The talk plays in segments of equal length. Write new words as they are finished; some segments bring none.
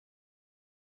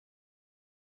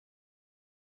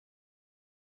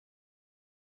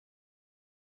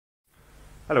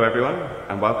Hello everyone,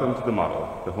 and welcome to The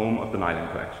Model, the home of the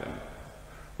Nyland Collection.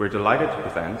 We're delighted to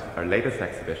present our latest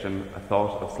exhibition, A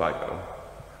Thought of Sligo,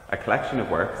 a collection of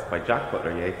works by Jack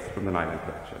Butler Yeats from the Nyland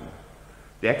Collection.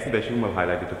 The exhibition will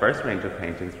highlight a diverse range of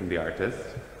paintings from the artist,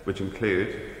 which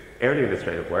include early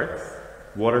illustrative works,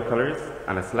 watercolours,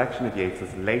 and a selection of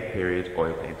Yeats's late-period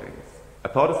oil paintings. A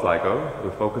Thought of Sligo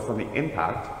will focus on the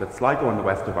impact that Sligo and the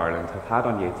west of Ireland have had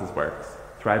on Yeats's works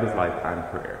throughout his life and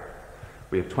career.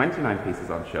 We have 29 pieces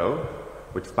on show,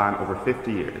 which span over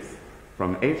 50 years,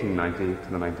 from 1890 to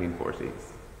the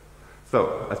 1940s.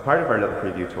 So, as part of our little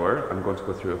preview tour, I'm going to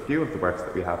go through a few of the works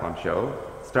that we have on show,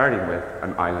 starting with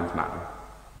An Island Man.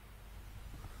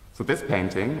 So this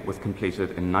painting was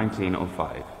completed in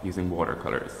 1905 using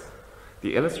watercolours.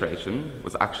 The illustration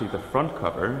was actually the front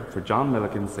cover for John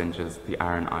Milligan Synge's The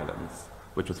Aran Islands,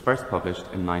 which was first published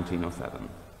in 1907.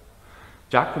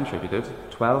 Jack contributed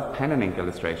 12 pen and ink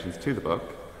illustrations to the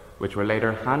book, which were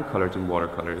later hand-coloured in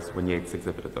watercolours when Yeats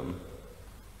exhibited them.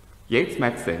 Yeats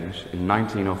met Synge in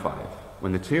 1905,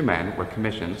 when the two men were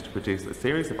commissioned to produce a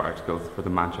series of articles for the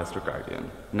Manchester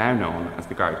Guardian, now known as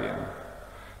The Guardian.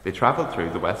 They travelled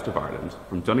through the west of Ireland,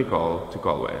 from Donegal to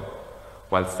Galway.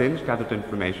 While Synge gathered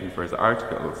information for his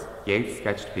articles, Yeats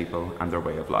sketched people and their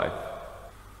way of life.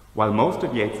 While most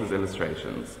of Yeats's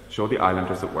illustrations show the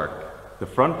islanders at work, the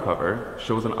front cover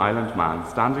shows an island man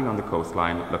standing on the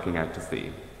coastline looking out to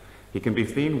sea. He can be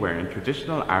seen wearing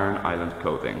traditional Aran Island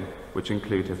clothing, which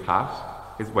include his hat,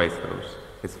 his waistcoat,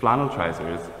 his flannel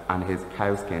trousers, and his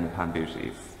cowskin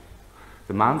panbooties.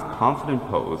 The man's confident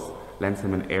pose lends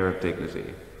him an air of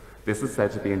dignity. This is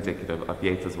said to be indicative of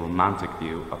Yeats's romantic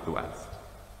view of the West.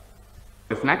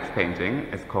 This next painting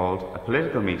is called A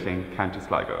Political Meeting, County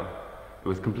Sligo. It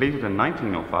was completed in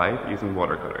 1905 using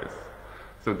watercolours.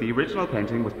 So the original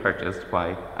painting was purchased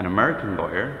by an American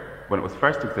lawyer when it was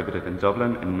first exhibited in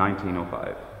Dublin in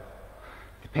 1905.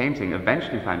 The painting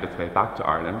eventually found its way back to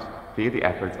Ireland via the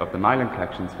efforts of the Nyland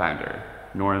Collection's founder,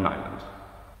 Nora Nyland.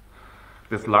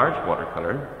 This large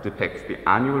watercolour depicts the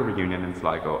annual reunion in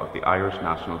Sligo of the Irish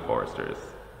National Foresters.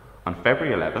 On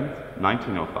February 11th,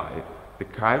 1905, the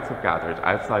crowds have gathered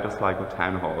outside of Sligo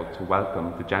Town Hall to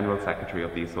welcome the General Secretary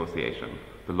of the Association,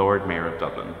 the Lord Mayor of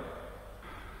Dublin.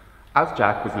 As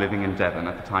Jack was living in Devon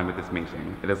at the time of this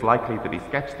meeting, it is likely that he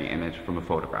sketched the image from a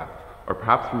photograph, or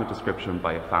perhaps from a description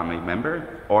by a family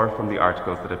member, or from the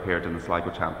articles that appeared in the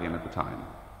Sligo Champion at the time.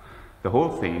 The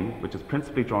whole scene, which is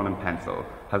principally drawn in pencil,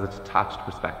 has a detached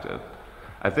perspective,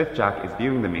 as if Jack is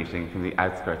viewing the meeting from the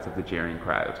outskirts of the jeering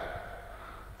crowd.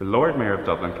 The Lord Mayor of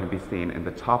Dublin can be seen in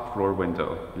the top floor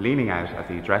window, leaning out as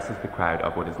he addresses the crowd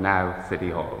of what is now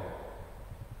City Hall.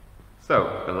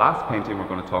 So, the last painting we're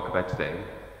going to talk about today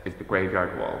is The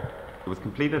Graveyard Wall. It was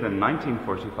completed in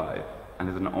 1945 and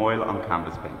is an oil on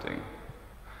canvas painting.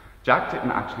 Jack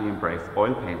didn't actually embrace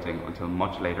oil painting until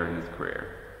much later in his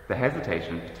career. The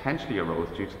hesitation potentially arose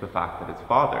due to the fact that his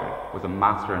father was a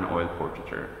master in oil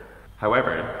portraiture.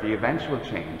 However, the eventual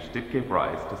change did give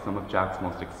rise to some of Jack's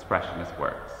most expressionist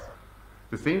works.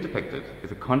 The scene depicted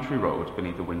is a country road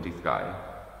beneath a windy sky.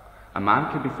 A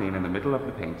man can be seen in the middle of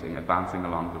the painting advancing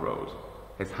along the road,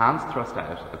 his hands thrust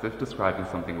out as if describing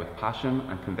something with passion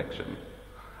and conviction.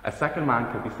 A second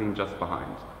man can be seen just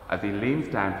behind, as he leans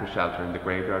down for shelter in the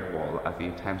graveyard wall as he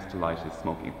attempts to light his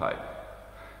smoking pipe.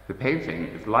 The painting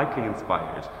is likely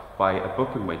inspired by a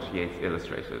book in which Yeats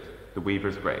illustrated, The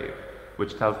Weaver's Grave,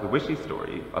 which tells the wishy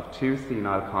story of two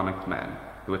senile conicked men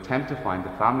who attempt to find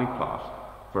the family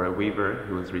plot for a weaver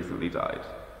who has recently died.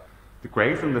 The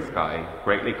greys in the sky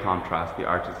greatly contrast the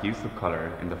artist's use of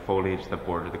colour in the foliage that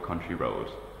border the country road.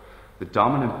 The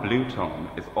dominant blue tone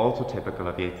is also typical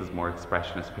of Yeats's more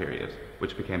expressionist period,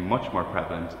 which became much more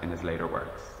prevalent in his later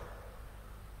works.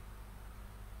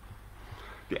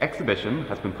 The exhibition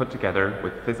has been put together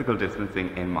with physical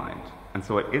distancing in mind, and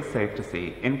so it is safe to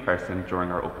see in person during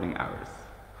our opening hours.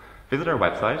 Visit our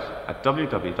website at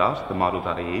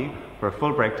www.themodel.ie for a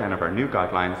full breakdown of our new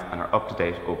guidelines and our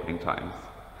up-to-date opening times.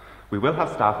 We will have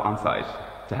staff on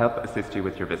site to help assist you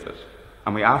with your visit,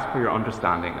 and we ask for your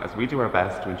understanding as we do our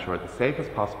best to ensure the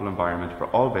safest possible environment for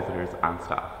all visitors and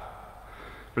staff.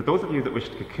 For those of you that wish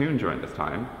to cocoon during this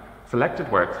time,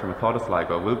 selected works from A Thought of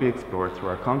Sligo will be explored through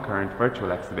our concurrent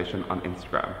virtual exhibition on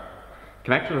Instagram.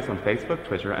 Connect with us on Facebook,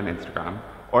 Twitter and Instagram,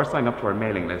 or sign up to our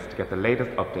mailing list to get the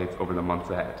latest updates over the months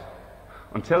ahead.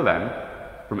 Until then,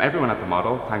 from everyone at The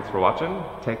Model, thanks for watching,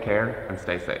 take care and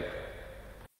stay safe.